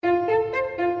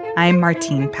I'm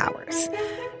Martine Powers.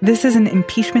 This is an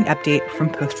impeachment update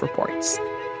from Post Reports.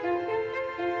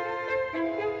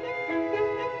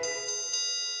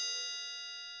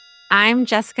 I'm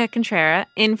Jessica Contreras,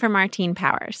 in for Martine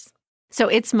Powers. So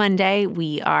it's Monday.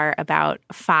 We are about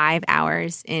 5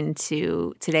 hours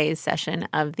into today's session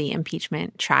of the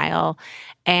impeachment trial.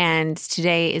 And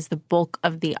today is the bulk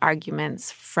of the arguments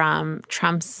from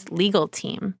Trump's legal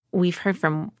team. We've heard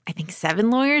from, I think, 7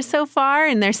 lawyers so far,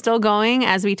 and they're still going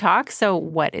as we talk. So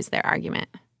what is their argument?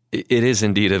 It is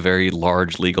indeed a very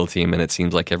large legal team, and it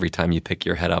seems like every time you pick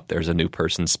your head up, there's a new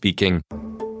person speaking.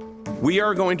 We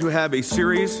are going to have a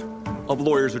series of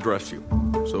lawyers address you.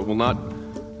 So it will not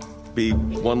be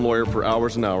one lawyer for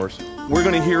hours and hours. We're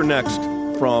going to hear next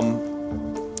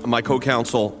from my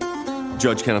co-counsel,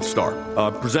 Judge Kenneth Starr.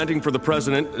 Presenting for the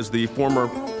president is the former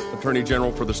Attorney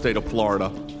General for the state of Florida,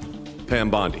 Pam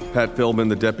Bondi. Pat Philbin,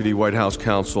 the Deputy White House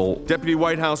Counsel. Deputy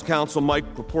White House Counsel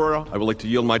Mike Purpura. I would like to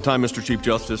yield my time, Mr. Chief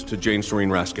Justice, to Jane Serene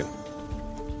Raskin.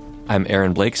 I'm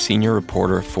Aaron Blake, senior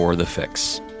reporter for The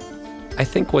Fix. I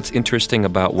think what's interesting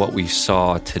about what we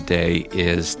saw today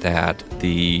is that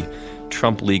the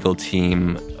Trump legal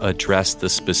team addressed the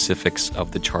specifics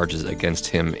of the charges against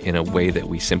him in a way that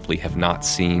we simply have not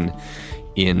seen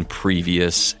in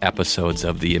previous episodes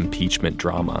of the impeachment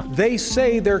drama. They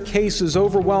say their case is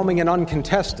overwhelming and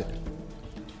uncontested.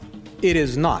 It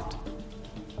is not.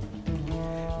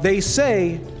 They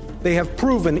say they have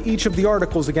proven each of the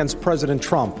articles against President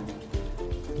Trump.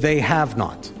 They have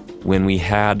not. When we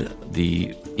had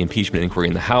the impeachment inquiry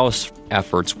in the House,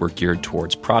 efforts were geared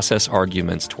towards process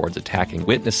arguments, towards attacking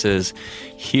witnesses.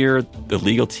 Here, the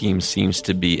legal team seems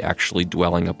to be actually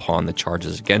dwelling upon the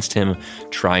charges against him,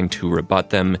 trying to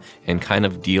rebut them, and kind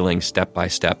of dealing step by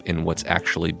step in what's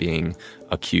actually being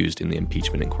accused in the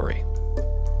impeachment inquiry.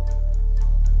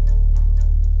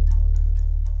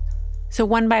 So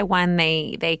one by one,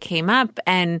 they came up,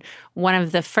 and one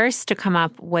of the first to come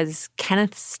up was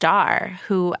Kenneth Starr,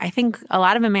 who I think a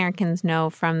lot of Americans know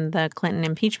from the Clinton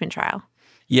impeachment trial.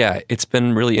 Yeah, it's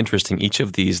been really interesting. Each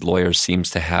of these lawyers seems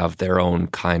to have their own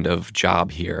kind of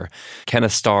job here.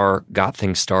 Kenneth Starr got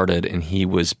things started, and he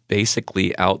was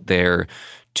basically out there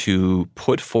to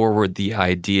put forward the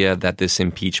idea that this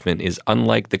impeachment is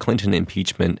unlike the Clinton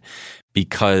impeachment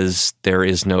because there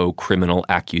is no criminal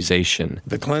accusation.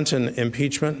 The Clinton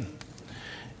impeachment,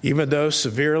 even though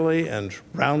severely and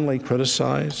roundly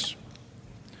criticized,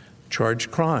 charged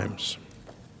crimes.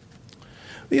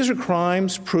 These are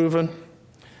crimes proven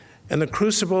in the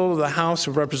crucible of the House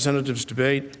of Representatives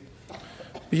debate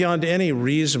beyond any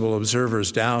reasonable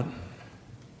observer's doubt.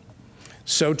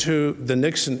 So too the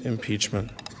Nixon impeachment.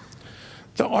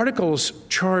 The articles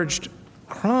charged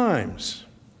crimes.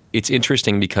 It's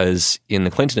interesting because in the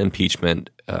Clinton impeachment,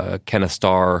 Kenneth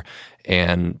Starr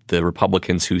and the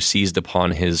Republicans who seized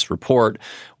upon his report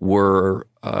were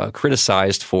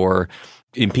criticized for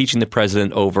impeaching the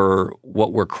president over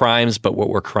what were crimes, but what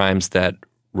were crimes that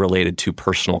related to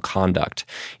personal conduct.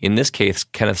 In this case,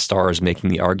 Kenneth Starr is making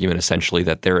the argument essentially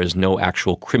that there is no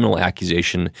actual criminal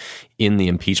accusation in the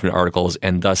impeachment articles,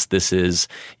 and thus this is,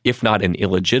 if not an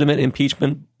illegitimate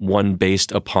impeachment, one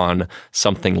based upon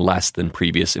something less than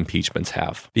previous impeachments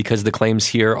have. Because the claims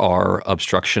here are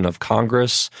obstruction of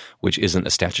Congress, which isn't a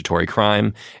statutory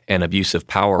crime, and abuse of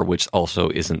power, which also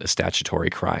isn't a statutory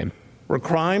crime. Were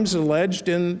crimes alleged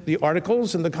in the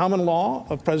articles in the common law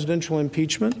of presidential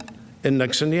impeachment? In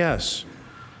Nixon, yes.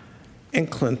 In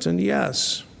Clinton,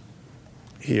 yes.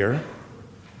 Here,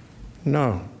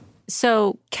 no.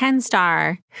 So Ken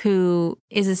Starr, who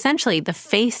is essentially the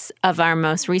face of our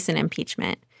most recent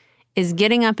impeachment, is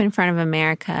getting up in front of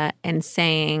America and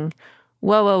saying,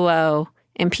 whoa, whoa, whoa,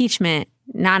 impeachment,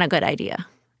 not a good idea.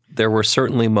 There were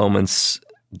certainly moments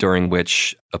during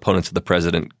which opponents of the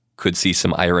president could see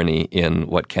some irony in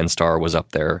what Ken Starr was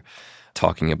up there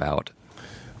talking about.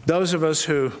 Those of us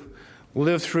who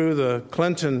lived through the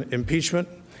Clinton impeachment,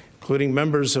 including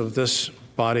members of this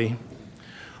body,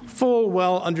 full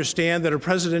well understand that a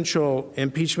presidential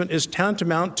impeachment is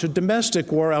tantamount to domestic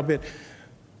war, albeit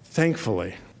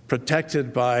thankfully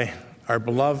protected by our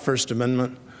beloved First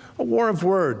Amendment, a war of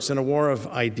words and a war of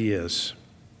ideas.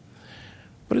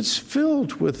 But it's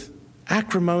filled with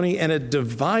acrimony, and it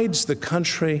divides the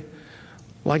country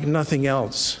like nothing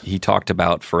else. He talked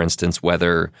about, for instance,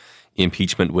 whether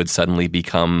impeachment would suddenly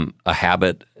become a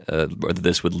habit, whether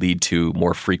this would lead to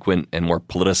more frequent and more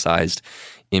politicized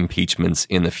impeachments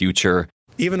in the future.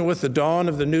 Even with the dawn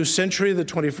of the new century, the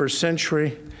 21st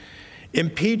century,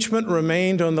 impeachment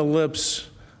remained on the lips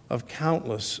of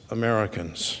countless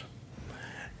Americans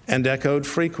and echoed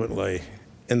frequently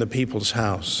in the people's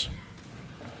house.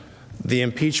 The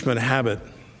impeachment habit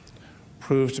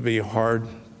proved to be hard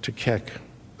to kick.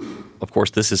 Of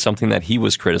course, this is something that he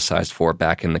was criticized for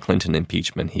back in the Clinton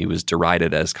impeachment. He was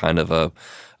derided as kind of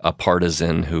a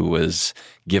partisan who was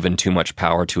given too much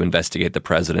power to investigate the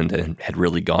president and had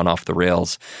really gone off the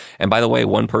rails. And by the way,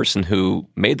 one person who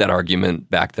made that argument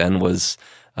back then was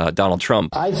Donald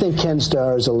Trump. I think Ken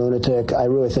Starr is a lunatic. I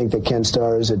really think that Ken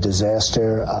Starr is a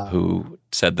disaster. Who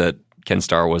said that Ken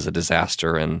Starr was a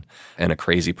disaster and a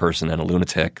crazy person and a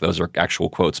lunatic. Those are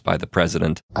actual quotes by the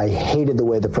president. I hated the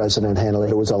way the president handled it.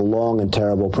 It was a long and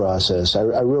terrible process. I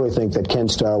really think that Ken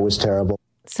Starr was terrible.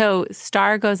 So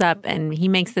Starr goes up and he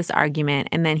makes this argument,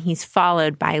 and then he's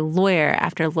followed by lawyer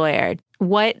after lawyer.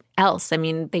 What else? I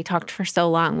mean, they talked for so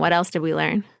long. What else did we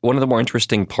learn? One of the more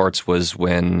interesting parts was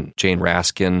when Jane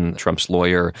Raskin, Trump's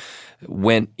lawyer,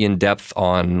 went in depth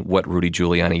on what Rudy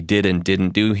Giuliani did and didn't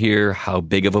do here, how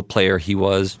big of a player he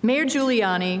was. Mayor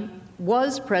Giuliani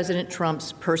was President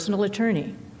Trump's personal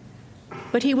attorney,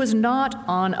 but he was not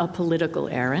on a political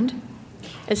errand.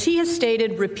 As he has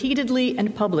stated repeatedly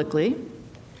and publicly,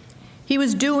 he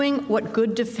was doing what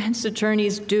good defense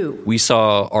attorneys do. We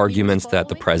saw arguments that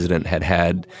the president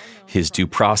had his due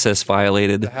process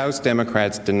violated. The House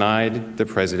Democrats denied the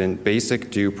president basic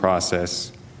due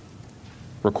process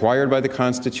required by the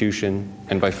Constitution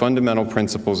and by fundamental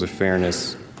principles of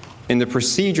fairness in the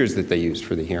procedures that they used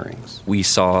for the hearings. We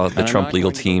saw the Trump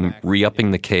legal team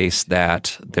re-upping the case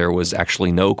that there was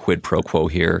actually no quid pro quo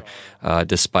here,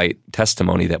 despite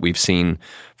testimony that we've seen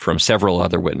from several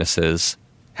other witnesses.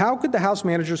 How could the House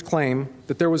managers claim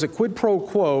that there was a quid pro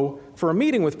quo for a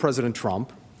meeting with President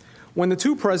Trump when the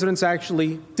two presidents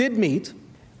actually did meet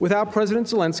without President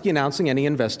Zelensky announcing any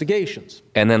investigations?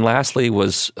 And then lastly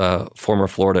was former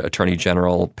Florida Attorney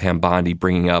General Pam Bondi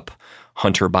bringing up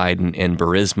Hunter Biden and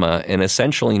Burisma and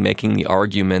essentially making the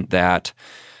argument that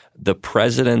the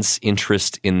president's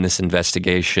interest in this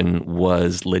investigation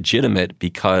was legitimate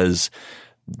because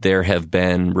there have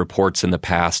been reports in the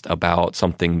past about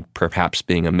something perhaps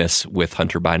being amiss with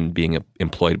Hunter Biden being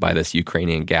employed by this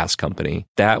Ukrainian gas company.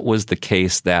 That was the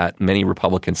case that many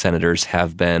Republican senators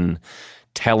have been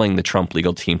telling the Trump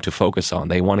legal team to focus on.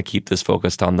 They want to keep this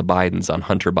focused on the Bidens, on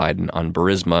Hunter Biden, on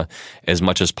Burisma as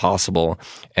much as possible.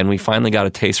 And we finally got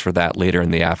a taste for that later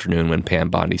in the afternoon when Pam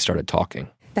Bondi started talking.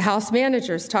 The House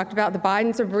managers talked about the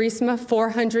Bidens and Burisma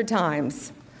 400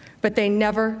 times, but they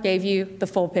never gave you the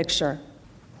full picture.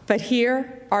 But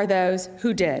here are those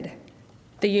who did.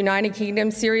 The United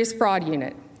Kingdom Serious Fraud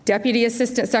Unit, Deputy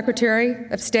Assistant Secretary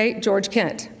of State George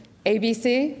Kent,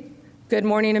 ABC, Good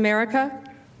Morning America.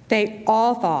 They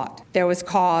all thought there was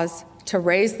cause to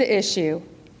raise the issue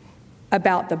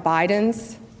about the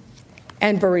Bidens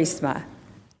and Burisma.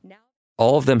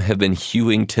 All of them have been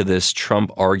hewing to this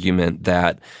Trump argument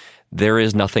that there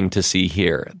is nothing to see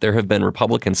here. There have been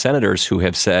Republican senators who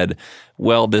have said,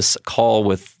 well, this call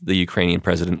with the Ukrainian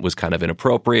president was kind of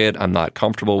inappropriate. I'm not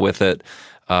comfortable with it,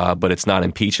 but it's not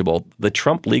impeachable. The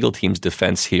Trump legal team's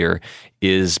defense here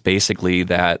is basically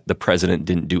that the president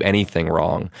didn't do anything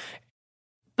wrong.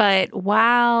 But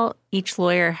while each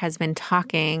lawyer has been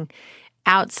talking,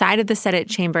 outside of the Senate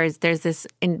chambers, there's this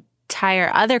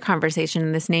entire other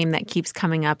conversation, this name that keeps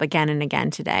coming up again and again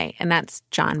today, and that's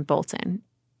John Bolton.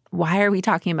 Why are we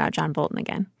talking about John Bolton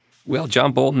again? Well,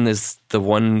 John Bolton is the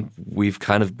one we've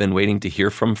kind of been waiting to hear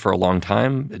from for a long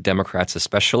time, Democrats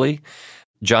especially.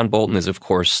 John Bolton is, of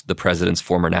course, the president's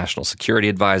former national security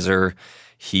advisor.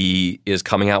 He is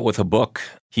coming out with a book.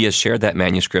 He has shared that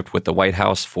manuscript with the White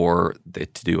House to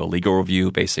do a legal review,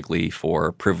 basically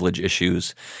for privilege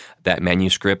issues. That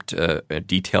manuscript,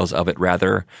 details of it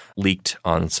rather, leaked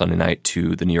on Sunday night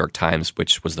to the New York Times,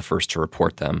 which was the first to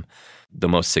report them. The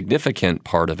most significant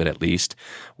part of it, at least,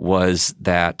 was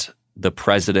that the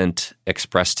president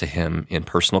expressed to him in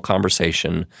personal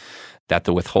conversation that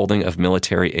the withholding of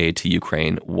military aid to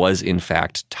Ukraine was, in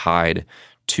fact, tied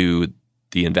to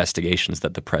the investigations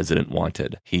that the president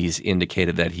wanted. He's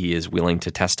indicated that he is willing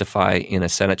to testify in a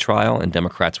Senate trial, and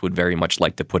Democrats would very much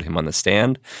like to put him on the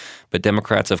stand. But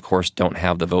Democrats, of course, don't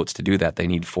have the votes to do that. They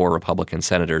need 4 Republican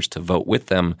senators to vote with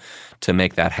them to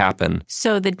make that happen.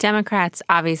 So the Democrats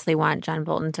obviously want John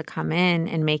Bolton to come in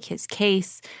and make his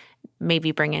case,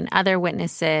 maybe bring in other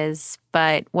witnesses.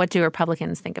 But what do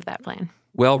Republicans think of that plan?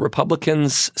 Well,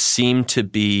 Republicans seem to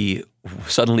be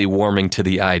suddenly warming to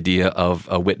the idea of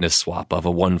a witness swap, of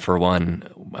a one-for-one,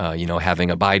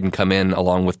 having a Biden come in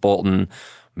along with Bolton,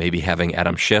 maybe having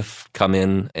Adam Schiff come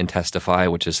in and testify,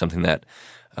 which is something that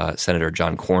Senator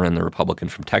John Cornyn, the Republican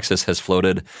from Texas, has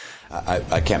floated.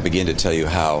 I can't begin to tell you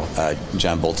how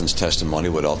John Bolton's testimony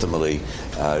would ultimately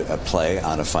play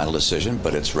on a final decision,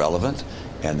 but it's relevant.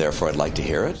 and therefore I'd like to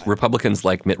hear it. Republicans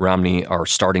like Mitt Romney are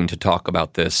starting to talk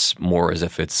about this more as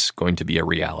if it's going to be a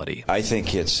reality. I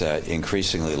think it's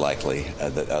increasingly likely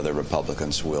that other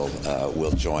Republicans will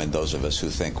join those of us who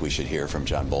think we should hear from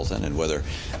John Bolton. And whether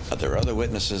there are other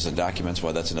witnesses and documents,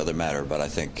 well, that's another matter. But I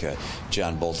think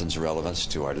John Bolton's relevance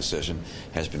to our decision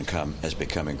has become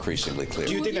increasingly clear.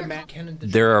 Do you think that Matt Cannon...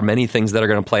 There are many things that are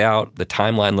going to play out. The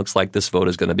timeline looks like this vote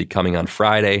is going to be coming on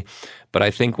Friday. But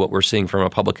I think what we're seeing from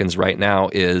Republicans right now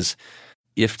is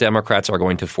if Democrats are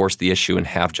going to force the issue and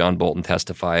have John Bolton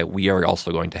testify, we are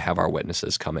also going to have our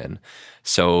witnesses come in.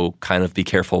 So kind of be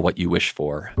careful what you wish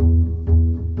for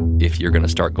if you're going to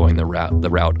start going the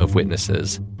route of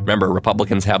witnesses. Remember,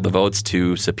 Republicans have the votes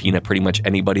to subpoena pretty much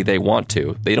anybody they want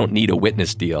to. They don't need a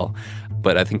witness deal.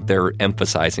 But I think they're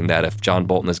emphasizing that if John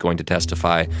Bolton is going to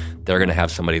testify, they're going to have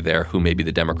somebody there who maybe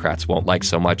the Democrats won't like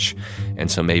so much.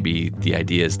 And so maybe the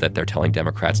idea is that they're telling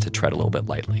Democrats to tread a little bit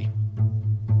lightly.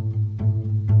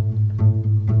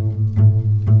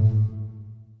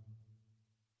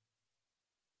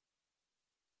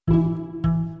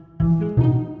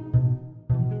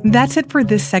 That's it for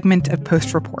this segment of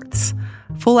Post Reports.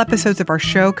 Full episodes of our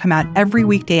show come out every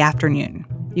weekday afternoon.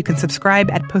 You can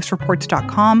subscribe at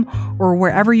postreports.com or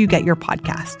wherever you get your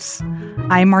podcasts.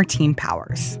 I'm Martine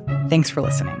Powers. Thanks for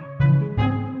listening.